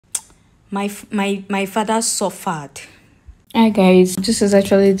My father suffered. Hi guys, this is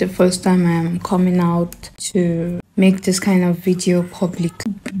actually the first time I'm coming out to make this kind of video public.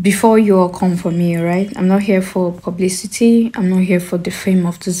 Before you all come for me, right? I'm not here for publicity. I'm not here for the fame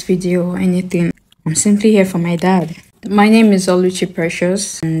of this video or anything. I'm simply here for my dad. My name is Oluchi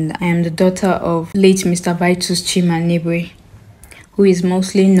Precious and I am the daughter of late Mr. VITUS NNEBUE, who is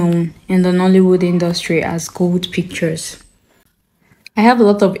mostly known in the Nollywood industry as Gold Pictures. I have a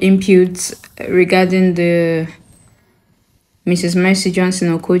lot of inputs regarding the Mrs. Mercy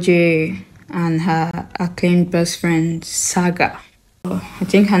Johnson Okoje and her acclaimed best friend Saga. I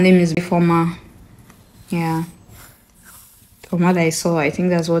think her name is Former. Yeah. From what I saw, I think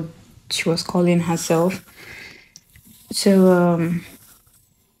that's what she was calling herself. So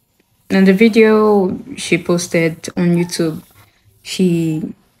in the video she posted on YouTube,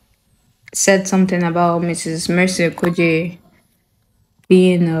 she said something about Mrs. Mercy Okoje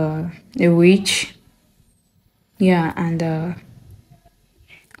being a witch. Yeah, and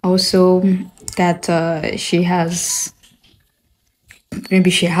also that she has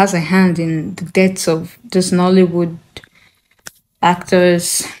a hand in the deaths of these Nollywood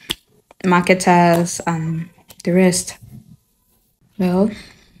actors, marketers, and the rest. Well,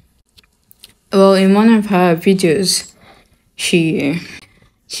 in one of her videos, she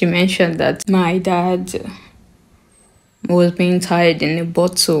mentioned that my dad was being tied in a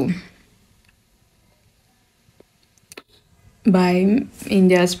bottle in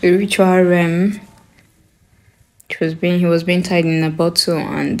their spiritual realm. He was being tied in a bottle,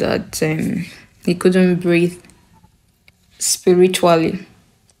 and that he couldn't breathe spiritually.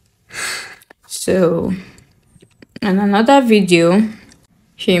 So in another video,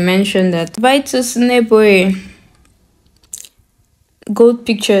 she mentioned that VITUS NNEBUE, Gold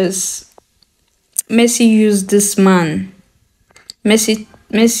Pictures, Messi used this man.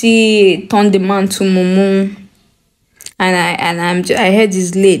 Messi turned the man to Mumu. And I heard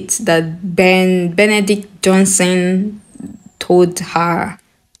it's late that Benedict Johnson told her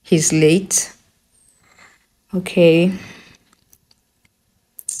he's late. Okay.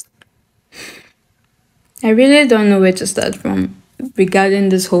 I really don't know where to start from regarding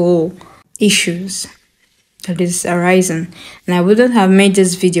this whole issues that is arising. And I wouldn't have made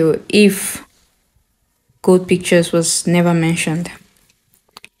this video if Gold Pictures was never mentioned.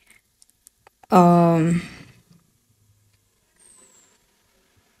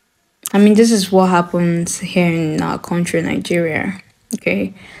 I mean, this is what happens here in our country, Nigeria.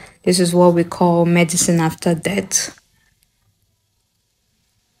 Okay, this is what we call medicine after death.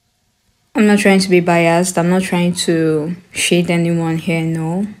 I'm not trying to be biased. I'm not trying to shade anyone here,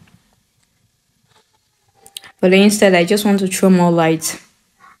 no. But instead, I just want to throw more light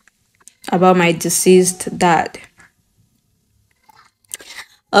about my deceased dad.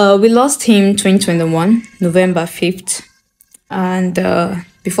 We lost him 2021, November 5th. And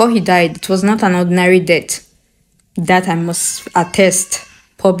before he died, it was not an ordinary death. That I must attest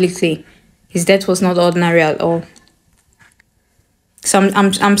publicly. His death was not ordinary at all. So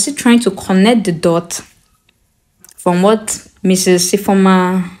I'm still trying to connect the dot from what Mrs.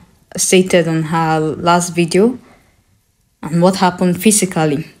 Sifoma stated on her last video and what happened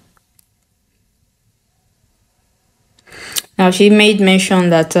physically. Now, she made mention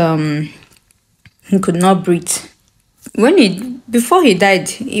that he could not breathe. Before he died,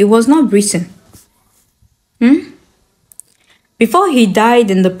 he was not breathing. Before he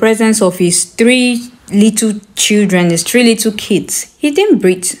died in the presence of his 3 little children, his 3 little kids, he didn't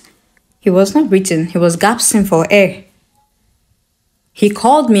breathe. He was not breathing. He was gasping for air. He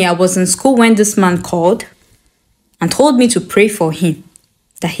called me. I was in school when this man called and told me to pray for him,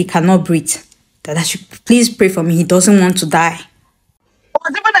 that he cannot breathe, that I should please pray for me. He doesn't want to die.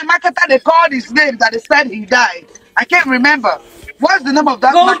 Was even a marketer, they called his name that they said he died. I can't remember. What's the name of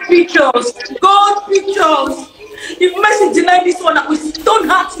that? Gold Pictures! Gold Pictures! If Messi denied this one, I will stone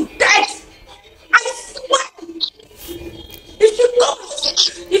her to death! I swear! If she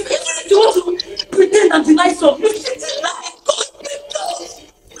comes, if you want to pretend and deny something, if she denies Gold Pictures,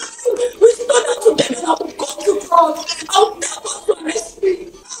 we stone her to death and I will go to France. I will never to arrest me.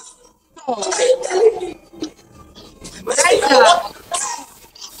 What are you telling me?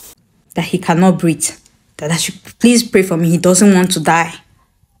 That he cannot breathe, that I should please pray for me. He doesn't want to die.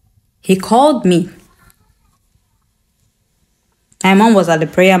 He called me. My mom was at the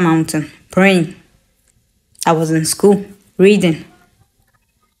prayer mountain praying. I was in school reading.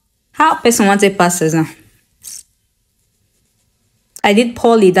 How a person wants a passes now? I did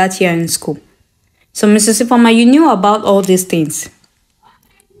poorly that year in school. So Mrs. Ifoma, you knew about all these things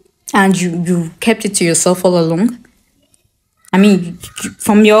and you kept it to yourself all along. I mean,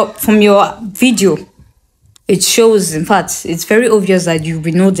 from your video, it shows, in fact, it's very obvious that you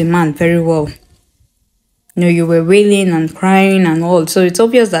know the man very well. You know, you were wailing and crying and all. So it's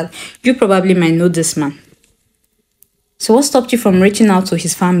obvious that you probably might know this man. So what stopped you from reaching out to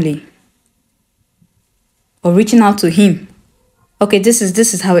his family? Or reaching out to him? Okay, this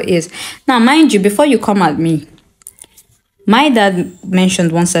is how it is. Now, mind you, before you come at me, my dad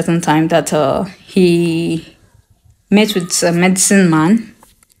mentioned one certain time that he met with a medicine man,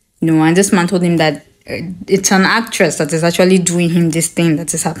 you know, and this man told him that it's an actress that is actually doing him this thing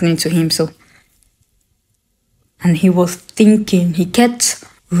that is happening to him. So, and he was thinking, he kept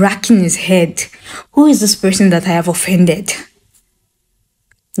racking his head, who is this person that I have offended?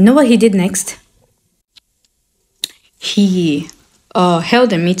 You know what he did next? He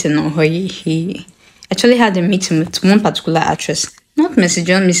held a meeting, or he actually had a meeting with one particular actress, not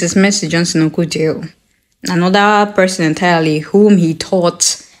Mrs. Mercy Johnson Okudeo, another person entirely whom he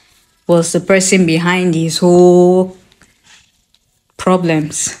thought was the person behind his whole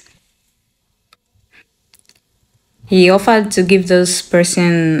problems. He offered to give this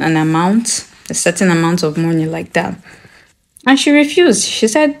person an amount, a certain amount of money like that. And she refused. She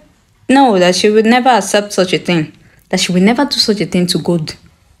said no, that she would never accept such a thing. That she would never do such a thing to God.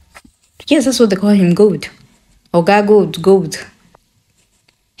 Yes, that's what they call him, God. Oga God.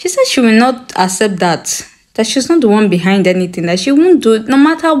 She said she will not accept that. That she's not the one behind anything. That she won't do it no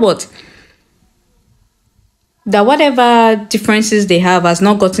matter what. That whatever differences they have has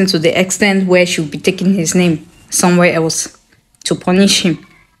not gotten to the extent where she'll be taking his name somewhere else to punish him.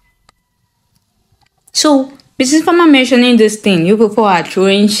 So, Mrs. Farmer mentioning this thing, you people are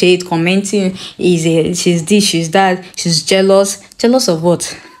throwing shade, commenting, she's this, she's that, she's jealous. Jealous of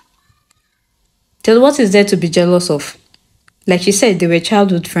what? What is there to be jealous of? Like she said, they were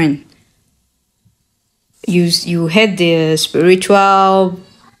childhood friends. You heard the spiritual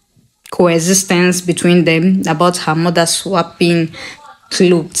coexistence between them about her mother swapping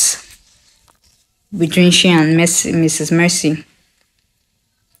clothes between she and Mrs. Mercy.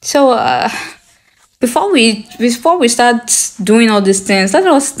 So before we start doing all these things, let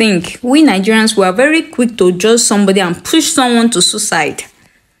us think. We Nigerians were very quick to judge somebody and push someone to suicide.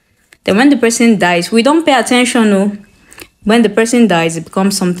 Then when the person dies, we don't pay attention. No, when the person dies, it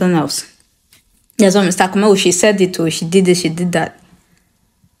becomes something else. That's what Mr. Kumel, she said it, or she did this, she did that.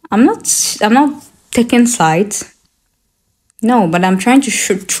 I'm not taking sides. No, but I'm trying to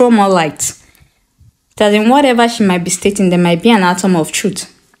throw more light. That in whatever she might be stating, there might be an atom of truth.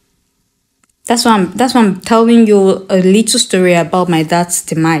 That's why I'm telling you a little story about my dad's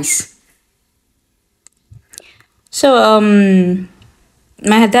demise. So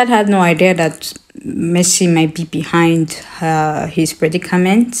my dad had no idea that Mercy might be behind his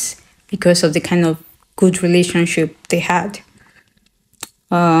predicament because of the kind of good relationship they had.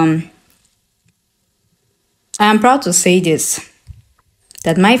 I am proud to say this,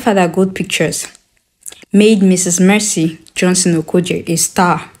 that my father Good Pictures made Mrs. Mercy Johnson Okoje a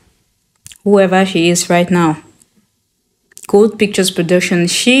star, whoever she is right now. Gold Pictures Production,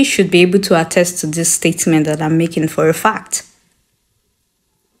 she should be able to attest to this statement that I'm making for a fact.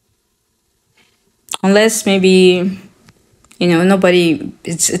 Unless maybe, you know, nobody,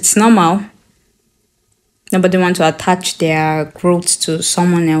 it's normal. Nobody wants to attach their growth to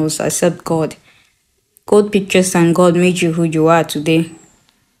someone else except God. Gold Pictures and God made you who you are today.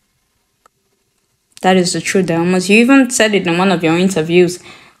 That is the truth. Almost, you even said it in one of your interviews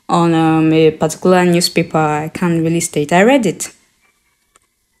on a particular newspaper. I can't really state. I read it.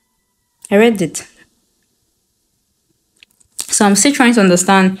 So I'm still trying to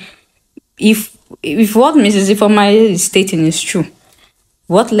understand if what Mrs. Ifeoma is stating is true.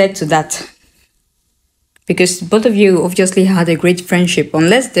 What led to that? Because both of you obviously had a great friendship,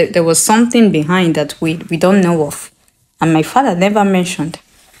 unless there was something behind that we don't know of. And my father never mentioned.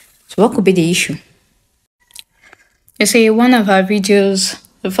 So what could be the issue? You see, one of her videos,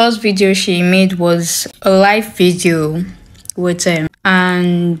 the first video she made was a live video with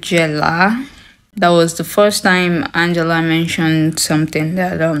Angela. That was the first time Angela mentioned something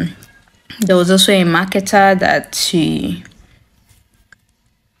that there was also a marketer that she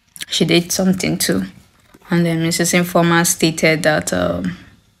did something to. And then Mrs. Informer stated that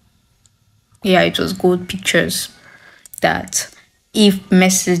yeah, it was Gold Pictures, that if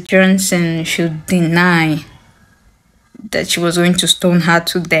Mrs. Johnson should deny that she was going to stone her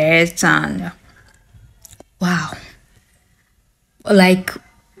to death, and wow, like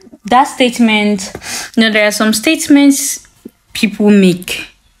that statement. You know, there are some statements people make,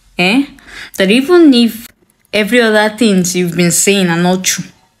 that even if every other things you've been saying are not true,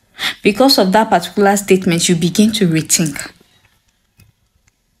 because of that particular statement, you begin to rethink.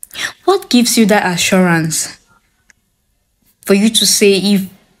 What gives you that assurance for you to say if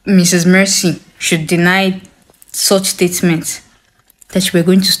Mrs. Mercy should deny such statements that you were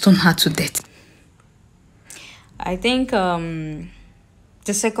going to stone her to death? I think the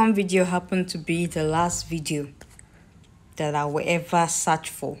second video happened to be the last video that I will ever search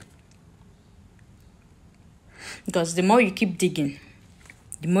for. Because the more you keep digging,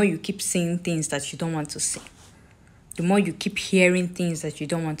 the more you keep seeing things that you don't want to see. The more you keep hearing things that you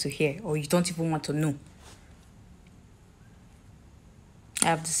don't want to hear or you don't even want to know. I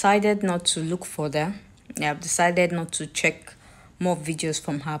have decided not to look further. I have decided not to check more videos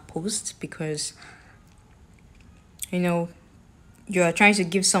from her post because, you know, you are trying to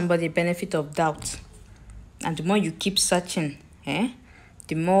give somebody benefit of doubt. And the more you keep searching,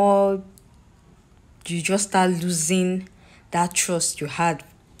 the more you just start losing that trust you had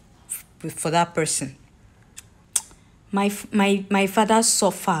for that person. My father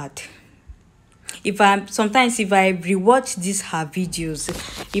suffered. Sometimes if I rewatch these her videos,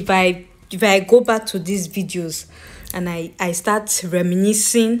 if I go back to these videos and I start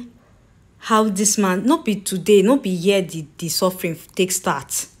reminiscing how this man, not be today, not be here the suffering take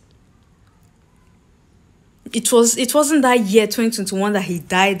start. It wasn't that year 2021 that he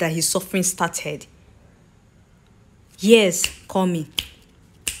died that his suffering started. Years coming.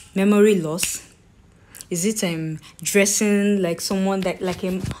 Memory loss. Is it dressing like someone that like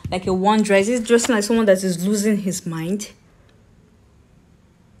a wanderer? Is it dressing like someone that is losing his mind?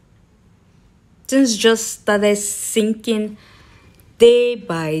 Things just started sinking day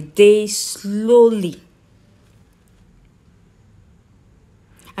by day, slowly.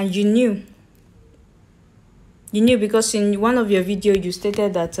 And you knew because in one of your videos you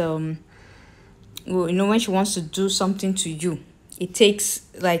stated that well, you know, when she wants to do something to you, it takes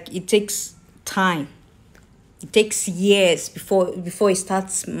time. It takes years before it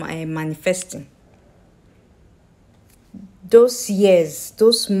starts manifesting. Those years,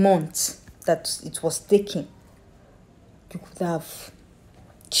 those months that it was taking, you could have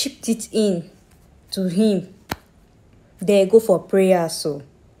chipped it in to him. There, go for prayer, so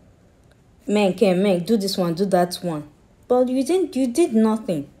man, do this one, do that one. But you did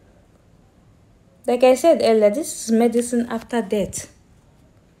nothing. Like I said earlier, this is medicine after death.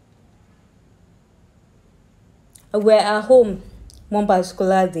 We're at home one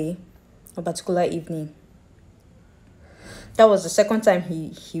particular day, a particular evening. That was the second time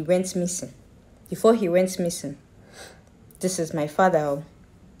he went missing. Before he went missing, this is my father.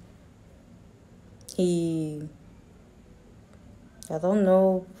 I don't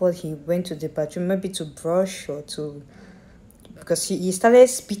know what he went to the bathroom, maybe to brush or to, because he started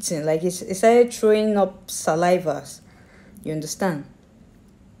spitting, like he started throwing up salivas. You understand?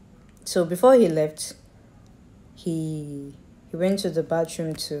 So before he left, he went to the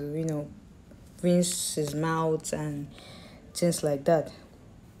bathroom to, you know, rinse his mouth and things like that.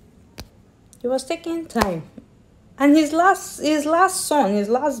 It was taking time. And his last son, his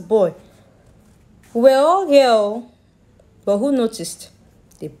last boy, we're all here, but who noticed?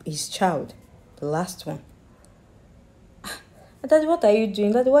 His child, the last one. Daddy, what are you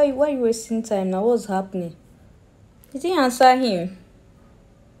doing? Daddy, why are you wasting time now? What's happening? He didn't answer him.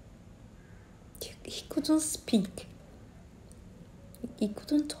 He couldn't speak. He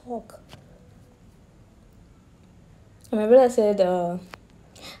couldn't talk. And my brother said, I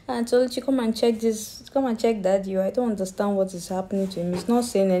told you, come and check this. Come and check Daddy. I don't understand what is happening to him. He's not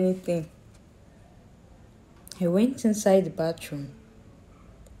saying anything. I went inside the bathroom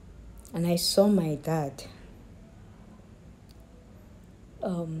and I saw my dad.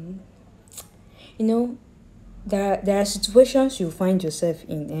 You know, there are situations you find yourself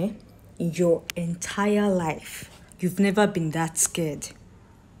in your entire life. You've never been that scared.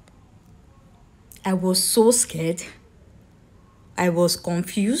 I was so scared. I was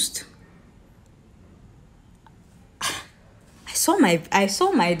confused. I saw my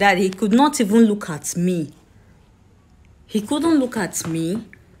dad. He could not even look at me. He couldn't look at me.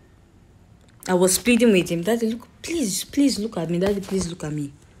 I was pleading with him. Daddy, look, please look at me. Daddy, please look at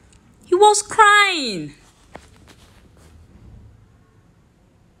me. He was crying.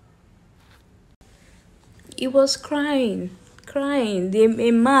 He was crying.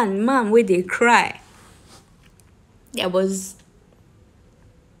 A man where they cry. I was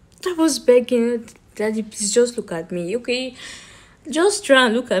begging, Daddy, please just look at me. Okay, just try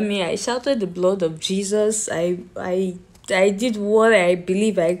and look at me. I shouted the blood of Jesus. I did what I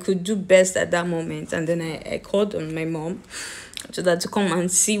believe I could do best at that moment, and then I called on my mom so that to come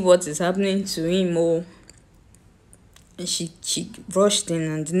and see what is happening to him. Oh, and she rushed in,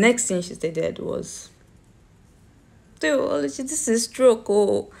 and the next thing she stated was, "This is stroke.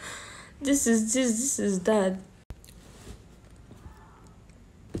 Oh, this is that.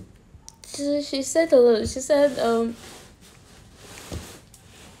 She said a lot. She said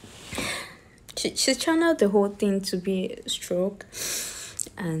she channeled the whole thing to be a stroke,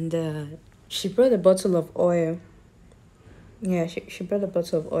 and she brought a bottle of oil. Yeah, she brought a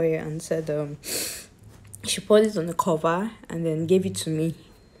bottle of oil and said she poured it on the cover and then gave it to me.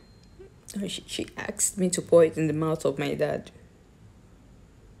 She asked me to pour it in the mouth of my dad,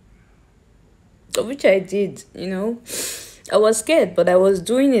 which I did. I was scared, but I was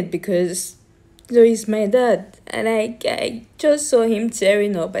doing it because he's my dad, and I just saw him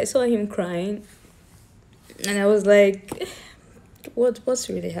tearing up. I saw him crying, and I was like, what's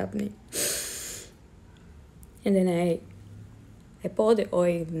really happening? And then I poured the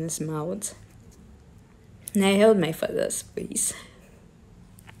oil in his mouth, and I held my father's face,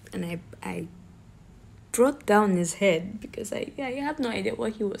 and I brought down his head because I had no idea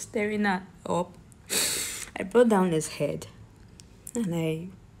what he was staring at up. I brought down his head, and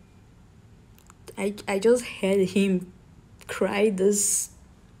I just heard him cry this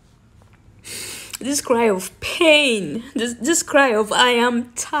cry of pain, this cry of I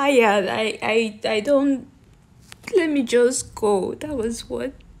am tired, I don't, let me just go. That was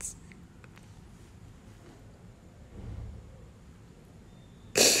what.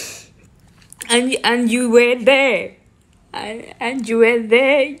 And you were there. And you were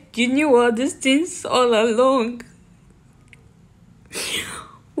there. You knew all these things all along.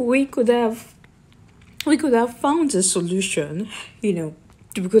 We could have found a solution, We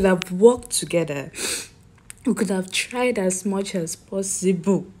could have worked together. We could have tried as much as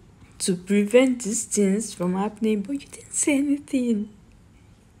possible to prevent these things from happening, but you didn't say anything.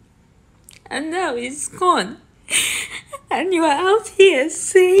 And now it's gone. And you are out here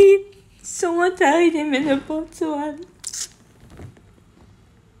saying someone tied him in a bottle and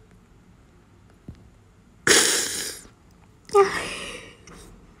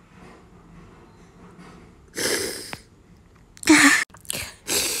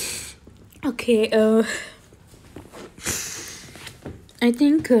okay, I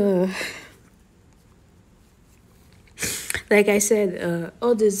think like I said,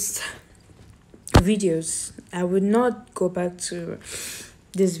 all these videos, I would not go back to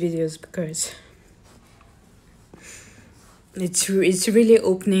these videos because it's really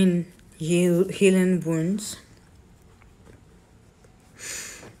opening healing wounds.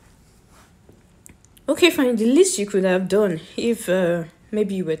 Okay, fine. The least you could have done, if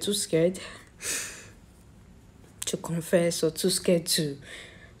maybe you were too scared to confess or too scared to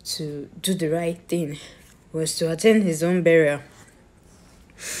do the right thing, was to attend his own burial.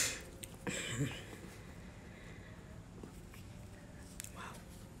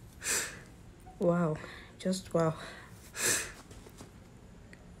 Wow. Just wow.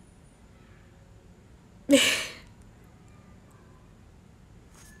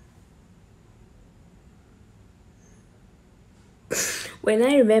 When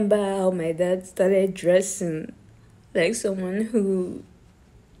I remember how my dad started dressing like someone who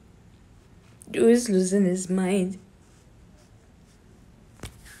is losing his mind,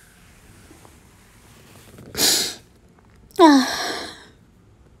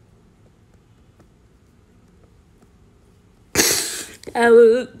 I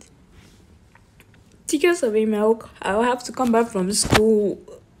will, because of him, I'll have to come back from school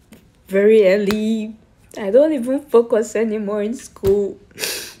very early. I don't even focus anymore in school.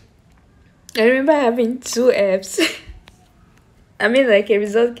 I remember having 2 Fs. I mean, like, a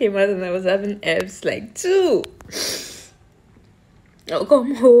result came out and I was having Fs, like 2. I'll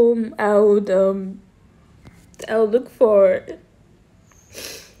come home, I'll look for,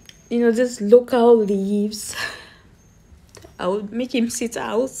 just local leaves. I would make him sit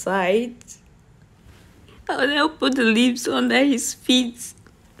outside. I would help put the leaves under his feet,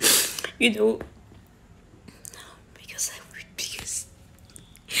 because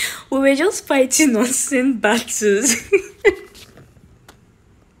we were just fighting unseen battles.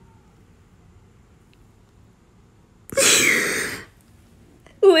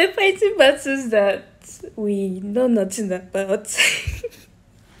 We were fighting battles that we know nothing about.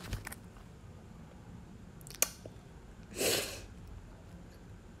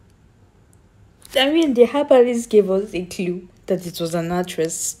 I mean, the herbalist gave us a clue that it was an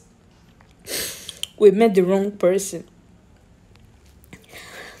actress. We met the wrong person.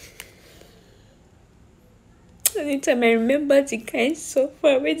 Anytime I remember the kind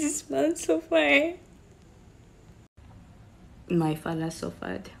suffer, where this man suffered. My father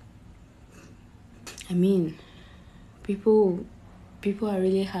suffered. I mean, people are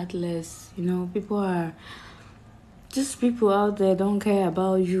really heartless, people are Just people out there don't care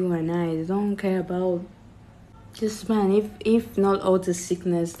about you and I. They don't care about this man. If not all the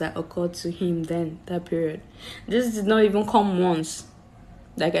sickness that occurred to him then, that period. This did not even come once.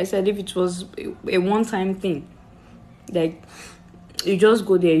 Like I said, if it was a one-time thing, like you just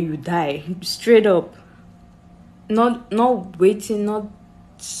go there, you die straight up. Not waiting, not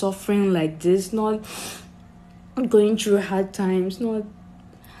suffering like this, not going through hard times, not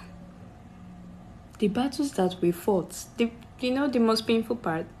the battles that we fought. The most painful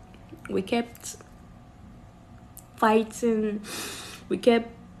part, we kept fighting, we kept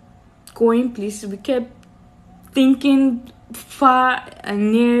going places, we kept thinking far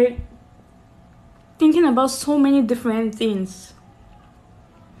and near, thinking about so many different things.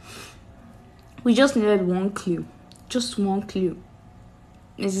 We just needed one clue. Just one clue.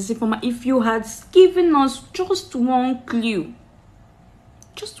 If you had given us just one clue,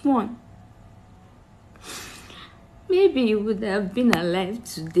 just one, maybe you would have been alive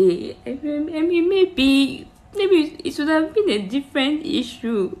today. I mean, maybe it would have been a different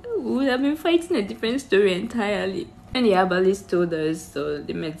issue. We would have been fighting a different story entirely. When the herbalist told us, so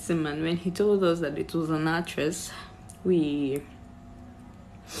the medicine man, when he told us that it was an actress, we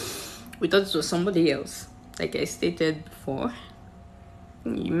thought it was somebody else. Like I stated before,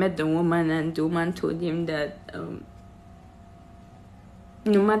 he met the woman and the woman told him that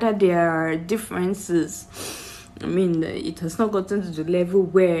no matter there differences, I mean, it has not gotten to the level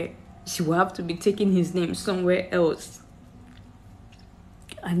where she will have to be taking his name somewhere else.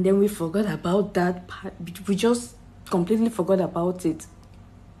 And then we forgot about that part. We just completely forgot about it.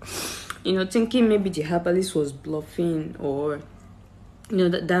 Thinking maybe the herbalist was bluffing, or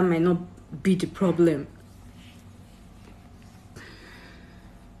that might not be the problem.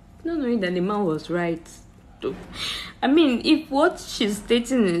 Not knowing that the man was right. I mean, if what she's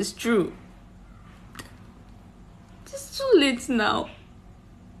stating is true, it's too late now.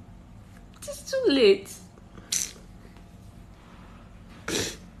 It's too late.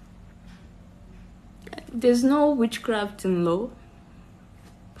 There's no witchcraft in law.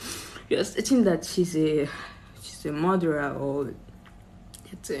 You're stating that she's a murderer, or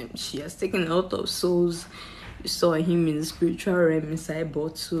she has taken a lot of souls. You saw him in the spiritual realm inside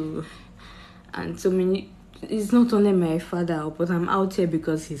bottle, and so many. It's not only my father, but I'm out here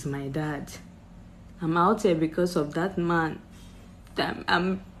because he's my dad. I'm out here because of that man.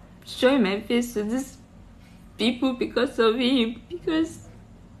 I'm showing my face to these people because of him. Because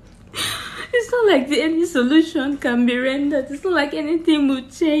it's not like any solution can be rendered. It's not like anything will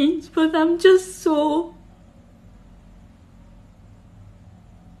change. But I'm just so...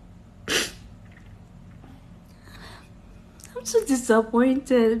 I'm so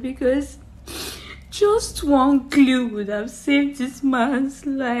disappointed because just one clue would have saved this man's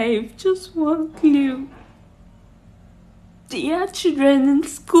life. Just one clue. He had children in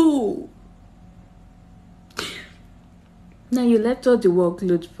school. Now you left all the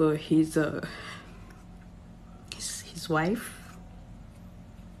workload for his wife.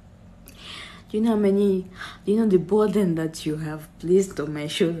 Do you know the burden that you have placed on my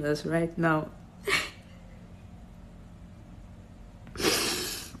shoulders right now?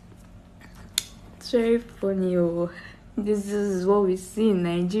 It's very funny. This is what we see in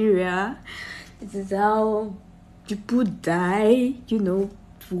Nigeria. This is how people die,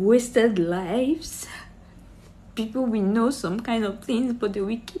 wasted lives. People will know some kind of things, but they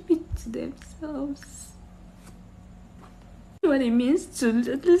will keep it to themselves. What it means to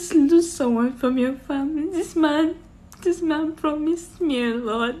lose someone from your family. This man promised me a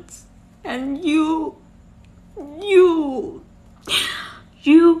lot, and you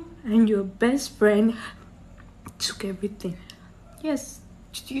and your best friend took everything. Yes,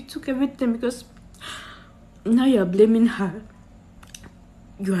 you took everything, because now you're blaming her.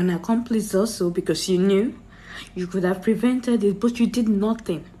 You're an accomplice also, because you knew you could have prevented it, but you did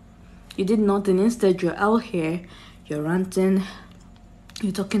nothing. You did nothing. Instead, you're out here, you're ranting,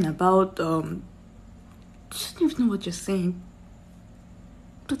 you're talking about I don't even know what you're saying,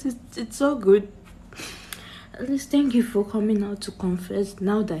 but it's all good. At least thank you for coming out to confess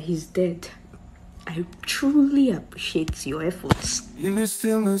now that he's dead. I truly appreciate your efforts. In the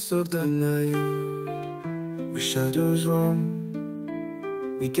stillness of the night, with shadows roam,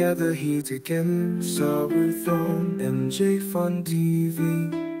 we gather here together, sober throne, MJ Fun TV,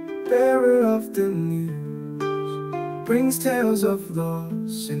 bearer of the news, brings tales of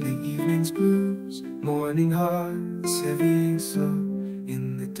loss in the evening's blues, morning hearts heavy so,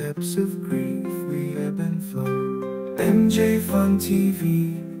 in the depths of grief we ebb and flow. MJ Fun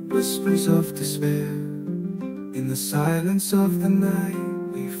TV, whispers of despair, in the silence of the night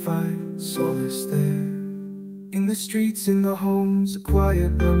we find solace there. In the streets, in the homes, a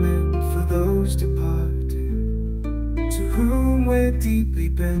quiet lament for those departed, to whom we're deeply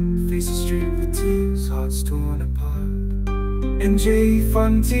bent, faces streaked with tears, hearts torn apart. NJ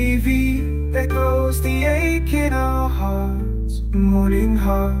Fun TV, there goes the ache in our hearts, mourning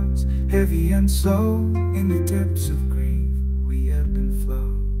hearts, heavy and slow. In the depths of grief, we ebb and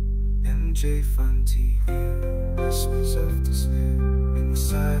flow. NJ Fun TV, whispers of despair, in the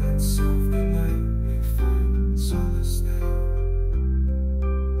silence of the night we find solace there.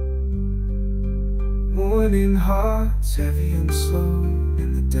 Mourning hearts, heavy and slow.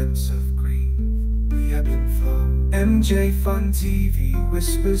 In the depths of grief, we ebb and flow. NJ Fun TV,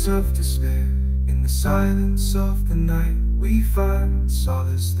 whispers of despair, in the silence of the night we find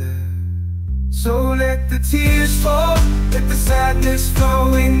solace there. So let the tears fall, let the sadness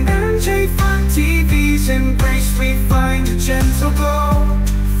flow. In NJ Fun TV's embrace we find a gentle glow.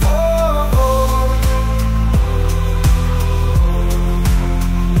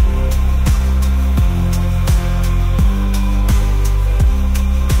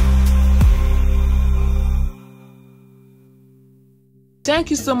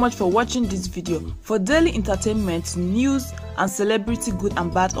 Thank you so much for watching this video. For daily entertainment, news and celebrity good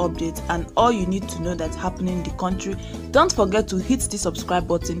and bad updates and all you need to know that's happening in the country, don't forget to hit the subscribe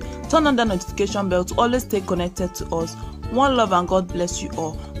button, turn on the notification bell to always stay connected to us. One love and God bless you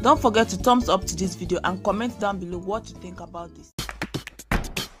all. Don't forget to thumbs up to this video and comment down below what you think about this.